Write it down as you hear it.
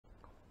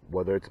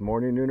Whether it's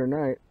morning, noon, or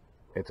night,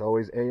 it's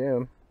always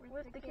AM.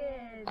 With the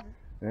kids.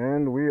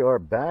 And we are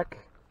back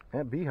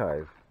at Bee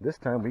Hive. This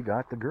time we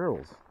got the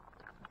girls.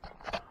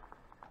 Do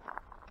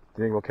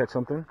you think we'll catch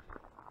something?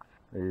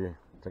 Are you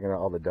taking out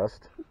all the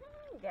dust?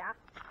 Yeah.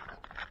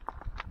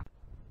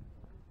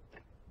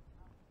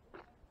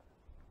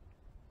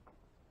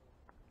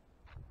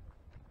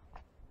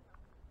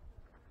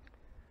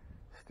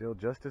 Still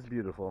just as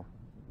beautiful.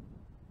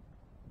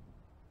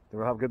 Think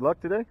we'll have good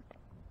luck today?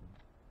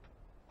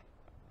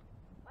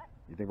 What?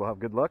 You think we'll have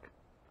good luck?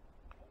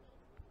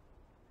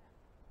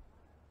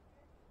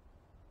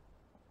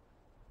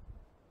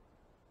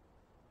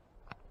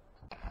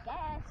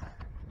 Yes.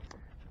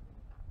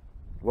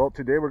 Well,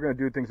 today we're going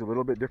to do things a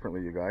little bit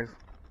differently, you guys.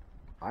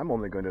 I'm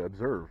only going to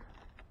observe.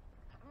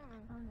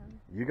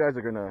 You guys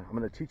are I'm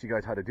going to teach you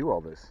guys how to do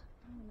all this.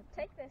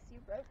 Take this, you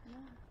broke.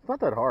 It's not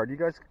that hard. You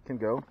guys can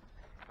go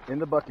in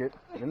the bucket,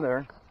 in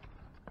there.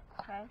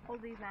 Okay,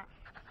 hold these, Matt.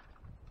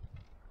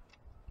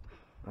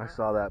 I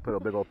saw that. Put a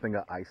big old thing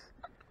of ice.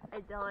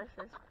 It's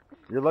delicious.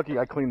 You're lucky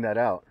I cleaned that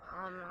out.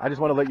 I just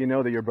want to let you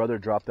know that your brother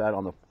dropped that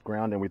on the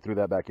ground and we threw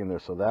that back in there.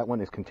 So that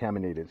one is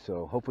contaminated.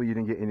 So hopefully you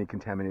didn't get any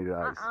contaminated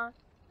ice. All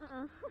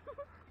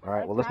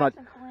right. Well, let's not.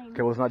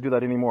 Okay. Well, let's not do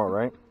that anymore,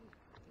 right?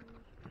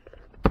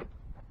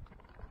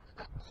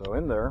 So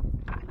in there,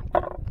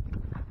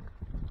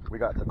 we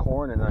got the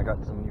corn and then I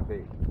got some new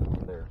bait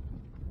in there.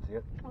 See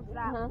it? What's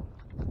that? I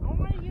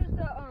want to use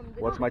the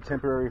What's my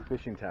temporary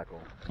fishing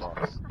tackle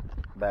box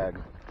bag?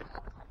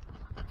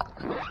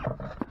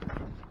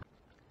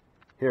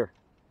 Here.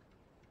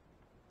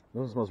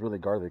 This smells really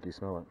garlicky.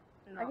 Smell it.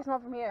 No. I can smell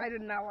from here. I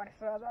did not want to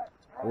smell that.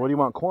 Well, what do you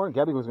want? Corn?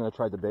 Gabby was gonna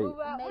try the bait.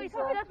 Wait,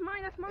 Sophie, that's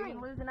mine. That's mine.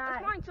 Lose an eye.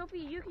 That's mine, Sophie.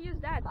 You can use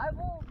that. I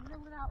will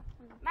move it out.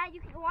 Matt, you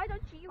can. Why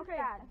don't you use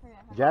that?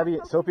 Gabby,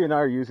 Sophie and I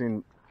are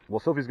using. Well,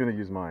 Sophie's gonna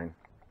use mine.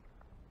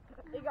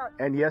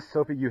 And yes,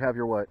 Sophie, you have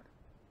your what?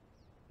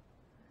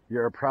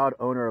 You're a proud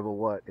owner of a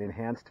what?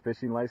 Enhanced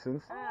fishing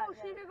license? Oh,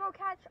 she could go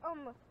catch,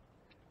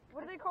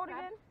 what are they called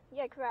again?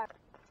 Yeah, crab.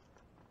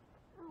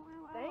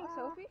 Thanks,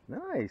 Sophie.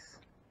 Nice.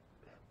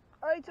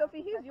 Alright,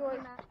 Sophie, here's yours.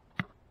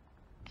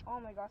 Oh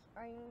my gosh,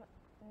 I'm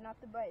not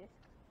the brightest.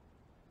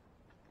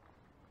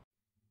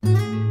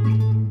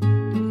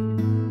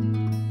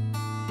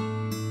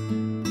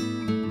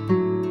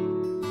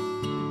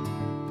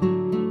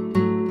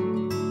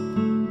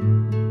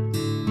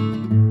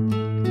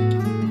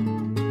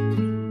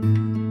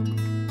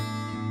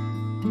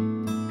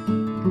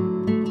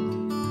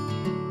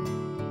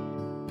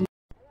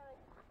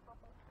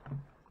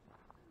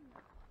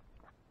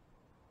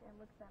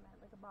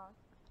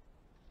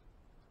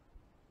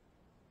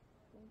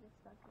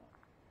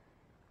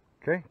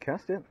 Okay,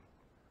 cast it.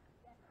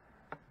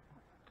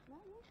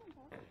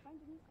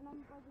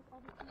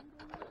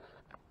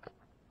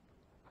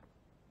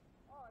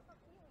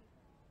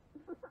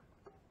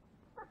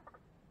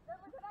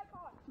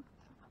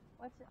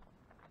 What's it?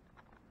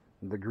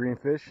 The green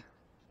fish.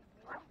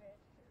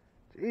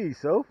 Gee,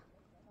 Soph.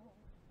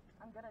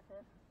 I'm good at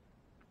this.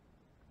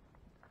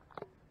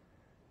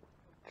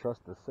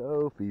 Trust the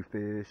Sophie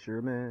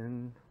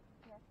fisherman.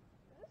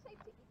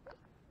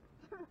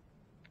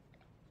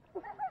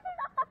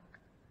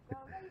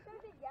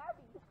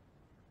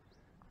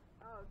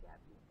 Oh,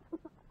 Gabby.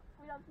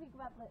 We don't speak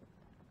about this.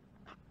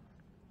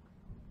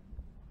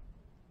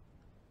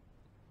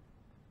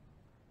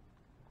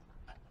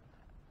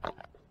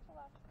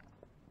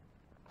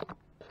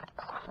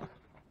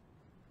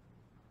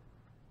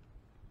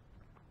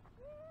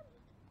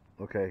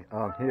 Okay,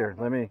 here,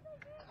 let me.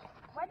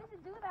 Why does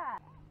it do that?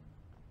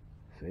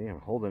 See, I'm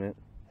holding it.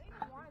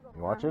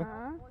 You watching?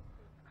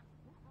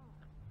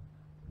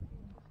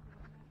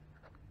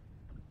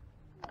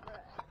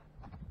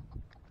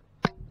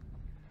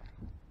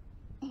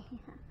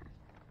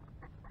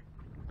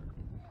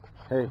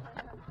 Hey,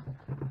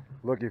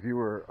 look, if you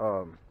were,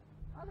 Oh,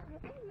 there's a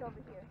baby over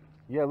here.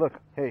 yeah, look,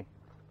 hey,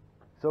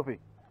 Sophie,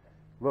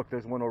 look,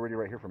 there's one already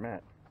right here for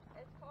Matt.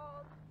 It's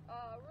called,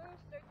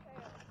 rooster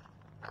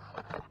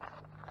tail.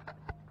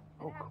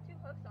 Oh, It has 2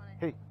 hooks on it.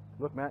 hey,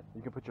 look, Matt,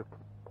 you can put your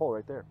pole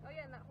right there. Oh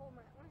yeah, in that hole,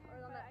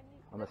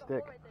 On the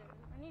stick. Right there.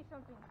 I need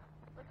something.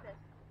 Look this.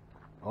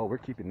 Oh, we're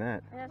keeping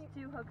that. It has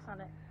 2 hooks on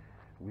it.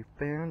 We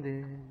found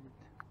it.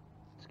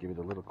 Let's give it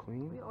a little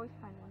clean. We always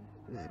find one.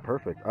 This is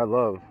perfect. I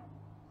love.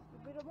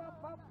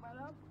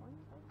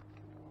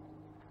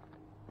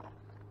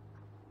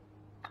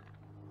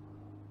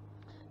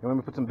 You want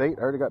me to put some bait?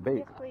 I already got bait.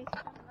 Yes, please.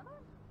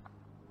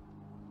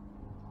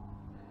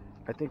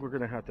 I think we're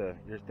gonna have to.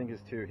 Your thing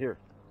is too. Here.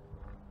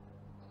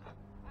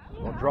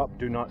 Don't drop.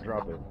 Do not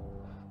drop it.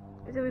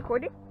 Is it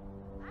recording?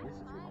 Yes,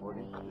 it's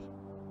recording.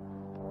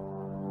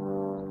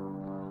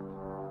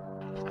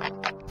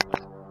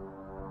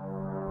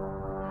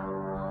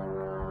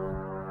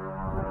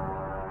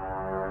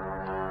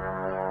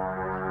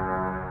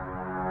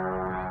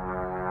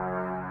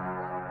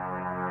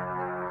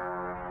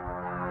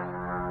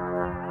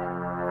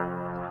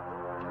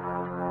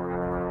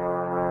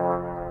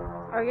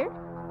 Okay.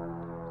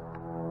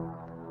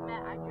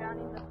 Matt, I'm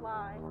drowning the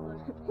fly.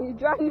 Look. You're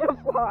drowning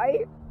the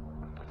fly?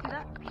 See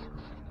that?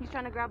 He's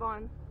trying to grab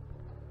on.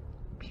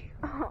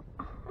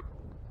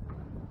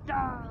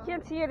 You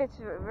can't see it, it's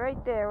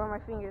right there where my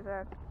finger's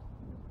at.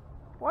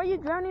 Why are you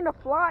drowning a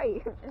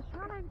fly? It's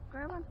trying to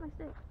grab onto my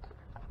stick.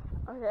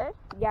 Okay.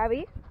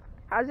 Gabby,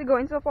 how's it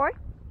going so far?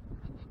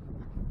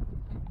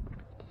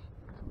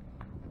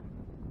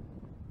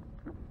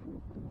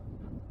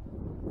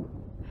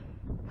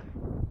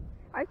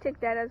 I take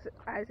that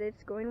as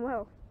it's going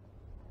well.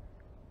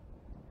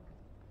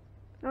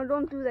 No,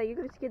 don't do that. You're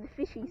gonna scare the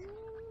fishies.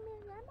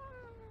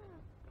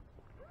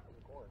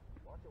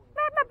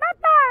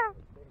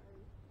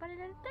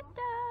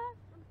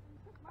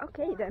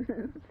 Okay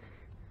then.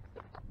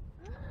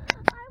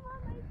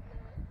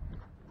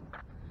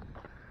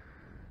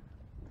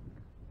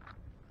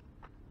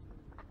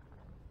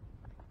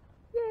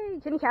 Yay!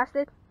 Can you cast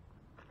it?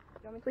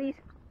 Please.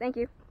 Thank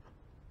you.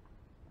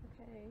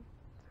 Okay.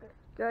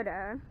 Good.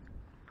 Ow,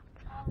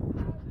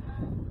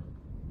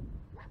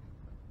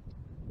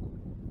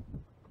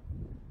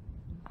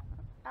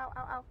 ow,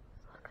 ow.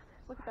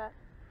 Look at that.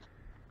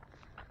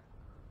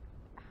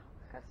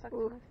 Got stuck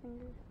to my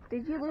finger.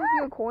 Did you lose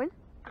your coin?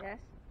 Yes.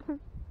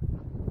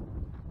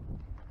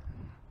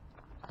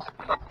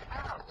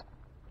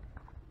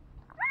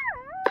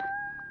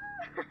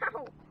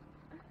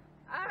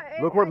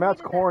 Look where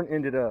Matt's corn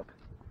ended up.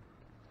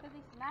 Because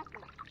he smacked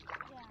it.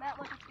 Yeah. Matt,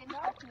 look, it's getting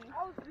stuck to me.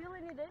 I was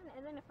reeling it in,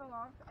 and then it fell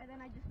off, and then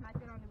I just smacked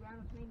it on the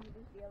ground, which made me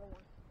lose the other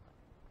one.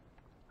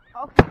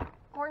 Okay,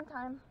 corn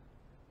time.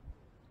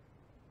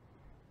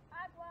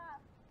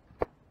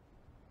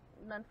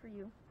 None for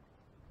you.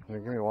 Here,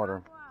 give me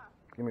water.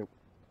 Give me.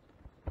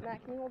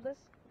 Matt, can you hold this?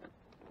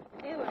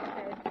 Ew, it's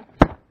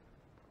dead.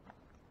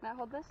 Matt,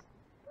 hold this.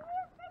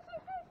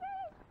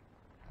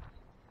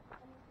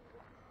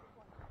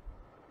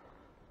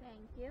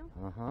 Thank you.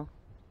 Uh-huh.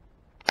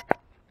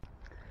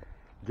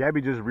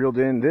 Gabby just reeled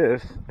in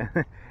this,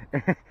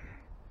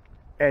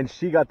 and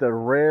she got the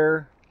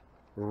rare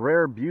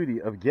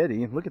beauty of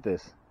getting, look at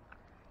this.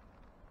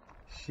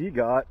 She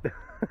got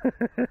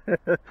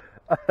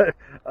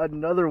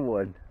another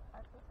one.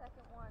 That's the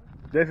second one.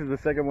 This is the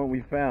second one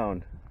we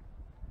found.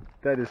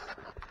 That is,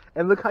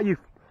 and look how you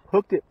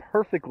hooked it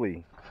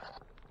perfectly.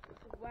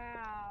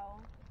 Wow.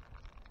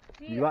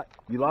 See, You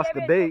lost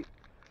the bait.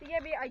 See,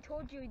 Gabby, I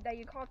told you that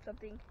you caught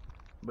something.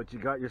 But you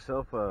got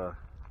yourself a...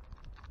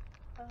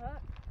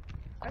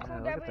 I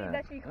told look at Gabby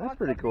that she caught That's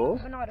pretty something, cool.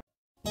 but not a...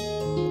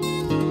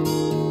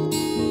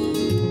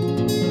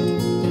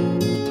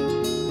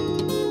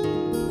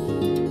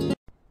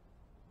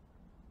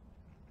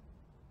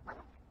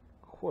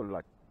 Oh,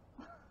 like,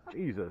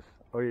 Jesus.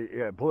 Oh,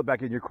 yeah, pull it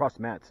back in your cross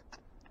mats.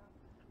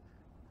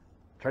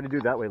 Try to do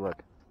it that way, look.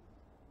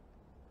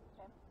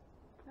 Okay.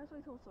 That's what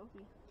I told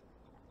Sophie.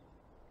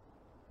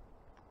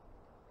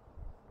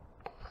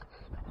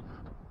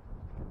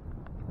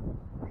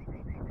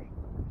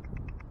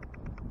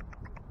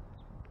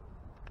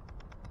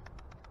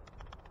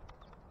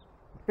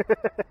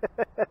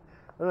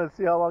 Let's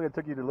see how long it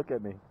took you to look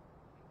at me.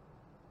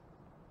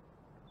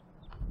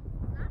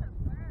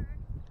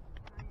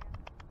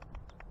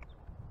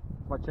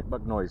 My chick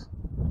bug noise.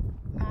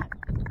 Matt,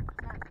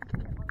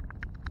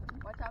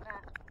 watch out,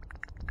 Matt.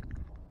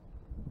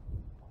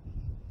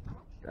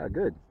 Yeah,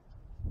 good.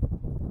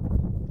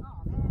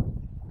 Oh,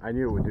 man. I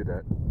knew it would do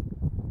that. Is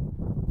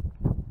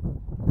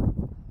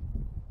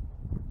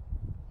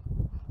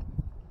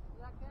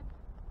that good?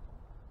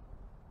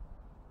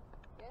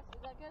 Yes,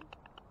 is that good?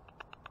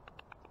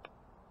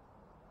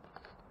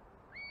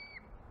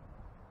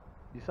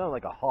 You sound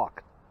like a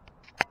hawk.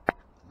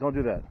 Don't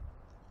do that.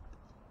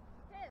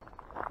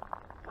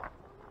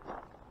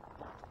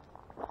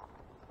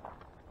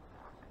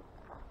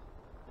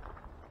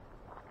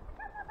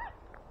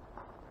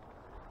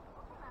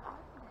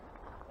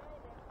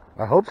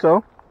 I hope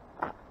so.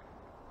 I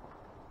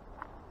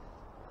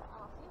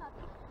don't see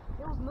nothing.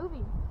 It was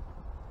moving.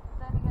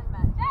 Then again,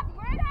 Matt. Dad,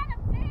 where had a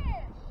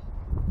fish?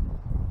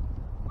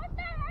 What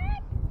the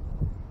heck?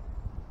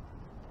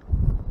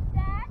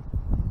 Dad?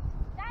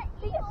 That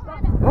eagle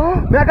had a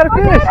fish. Matt got a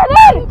fish! I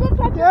did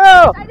catch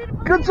Yeah! I didn't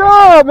believe Good it.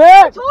 job,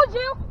 Matt! I told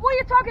you! What are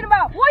you talking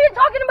about? What are you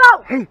talking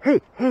about?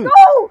 Hey!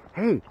 No!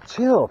 Hey,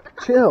 chill.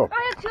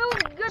 I had two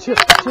good Chill,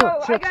 days in a chill, row.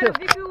 chill, I got chill. a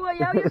victory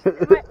royale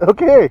yesterday.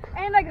 Okay.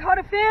 And I caught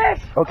a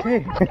fish.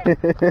 Okay.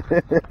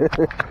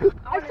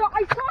 I saw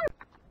it.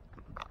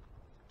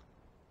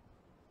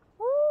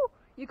 Woo!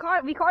 We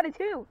caught it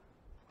too.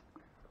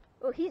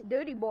 Oh, he's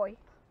dirty boy.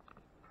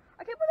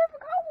 I can't believe I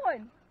caught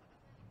one.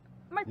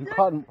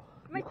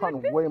 You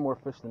caught fish. way more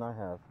fish than I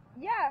have.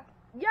 Yeah,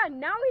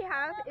 now we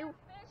have it.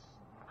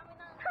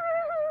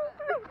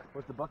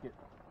 What's the bucket?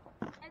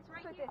 It's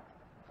right here.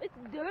 It's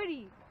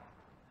dirty.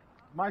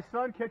 My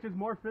son catches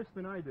more fish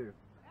than I do.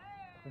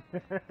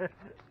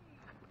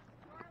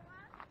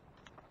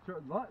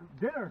 Sure,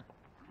 dinner.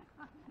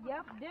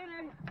 Yep,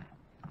 dinner.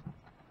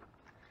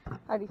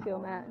 How do you feel,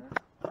 Matt?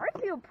 I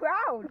feel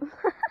proud.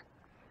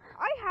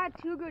 I had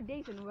 2 good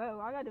days in a row.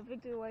 I got a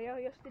victory royale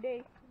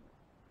yesterday.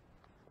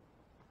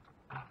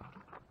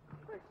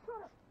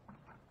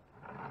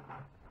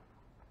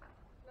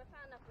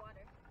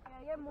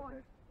 get more.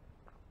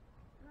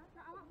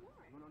 I want more.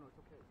 No, it's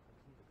okay. I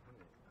just need to clean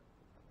it.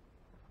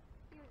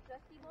 You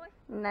dusty boy?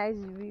 Nice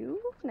view.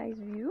 Nice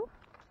view.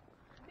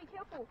 Be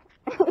careful.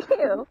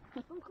 Ew.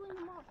 Don't clean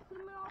them off.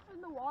 Clean them off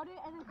in the water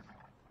and then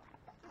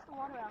get the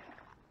water out.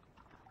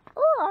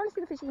 Oh, I want to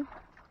see the fishy.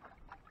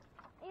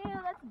 Ew,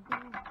 that's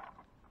big.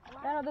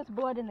 No, there's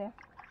blood in there.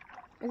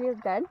 Is he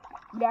dead?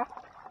 Yeah.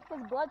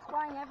 His blood's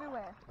flying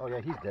everywhere. Oh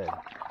yeah, he's dead.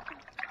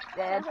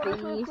 Dead fish.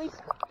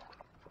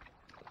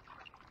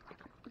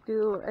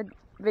 Do a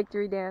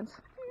victory dance.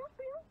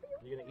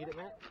 You gonna eat it,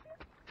 Matt?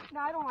 No,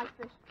 I don't like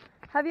fish.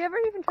 Have you ever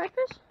even tried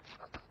fish?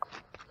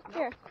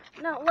 Here.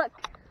 No, look.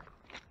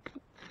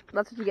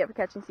 That's what you get for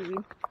catching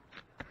seaweed.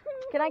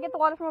 Can I get the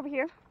water from over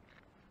here?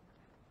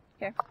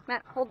 Here,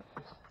 Matt, hold.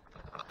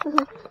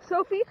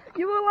 Sophie,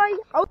 you were like,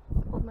 oh,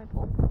 hold my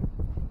pole.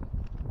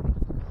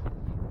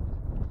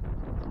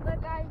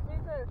 Look, guys,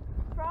 there's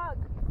a frog.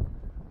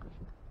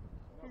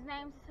 His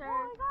name's Sir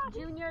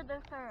Junior the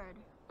Third.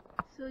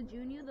 So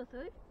Junior the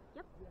Third?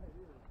 Yep.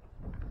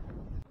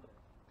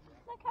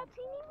 Look how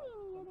teeny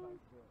weeny it is.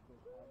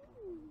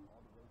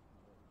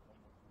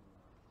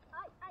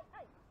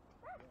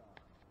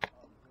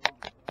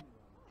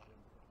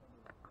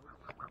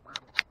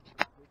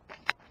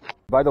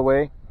 By the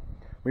way,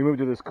 we moved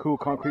to this cool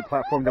concrete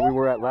platform that we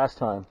were at last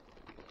time.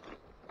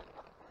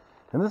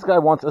 And this guy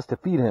wants us to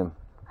feed him.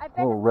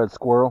 Little red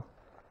squirrel.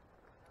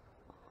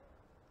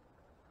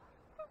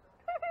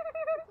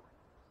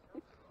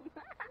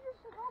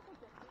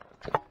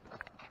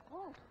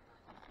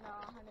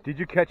 Did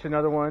you catch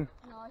another one?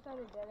 No, I thought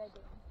it did. I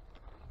didn't.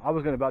 I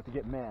was about to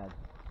get mad.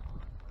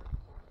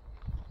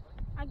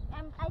 I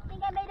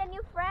think I made a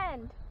new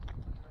friend.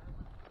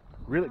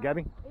 Really,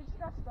 Gabby? It just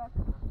got stuck.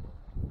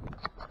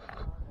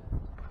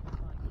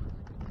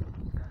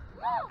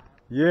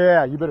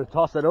 Yeah, you better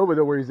toss that over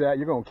there where he's at.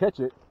 You're going to catch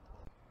it.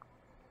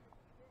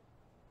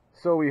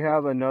 So we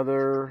have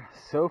another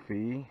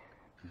Sophie,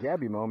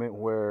 Gabby moment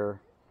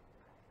where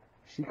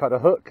she caught a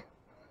hook.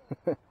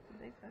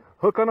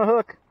 Hook on a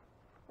hook.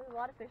 There's a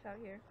lot of fish out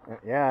here.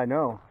 Yeah, I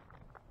know.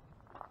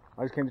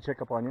 I just came to check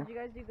up on you. Did you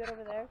guys do good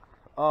over there?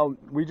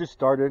 We just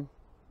started,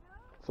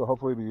 so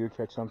hopefully we do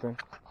catch something.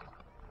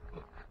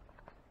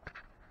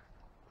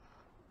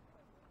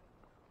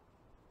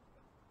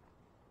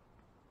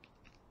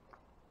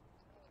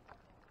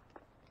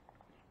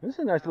 This is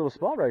a nice little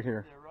spot right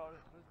here.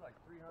 This is like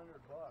 $300.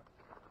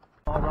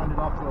 I'll round it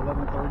off to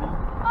 11:30.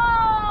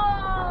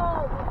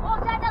 Oh! Oh,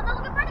 Dad, Dad,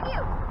 look in front of you!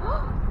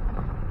 Oh,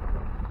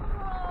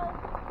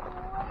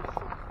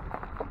 gracious.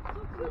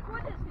 Who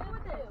this? Who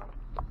with this?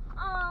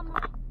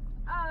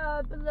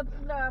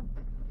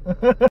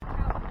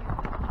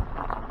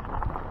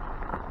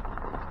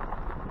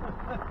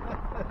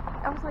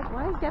 I was like,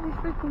 why is Gabby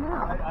freaking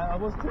out? I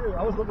was too.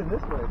 I was looking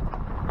this way.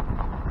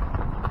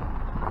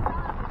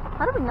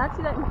 How did we not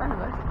see that in front of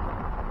us?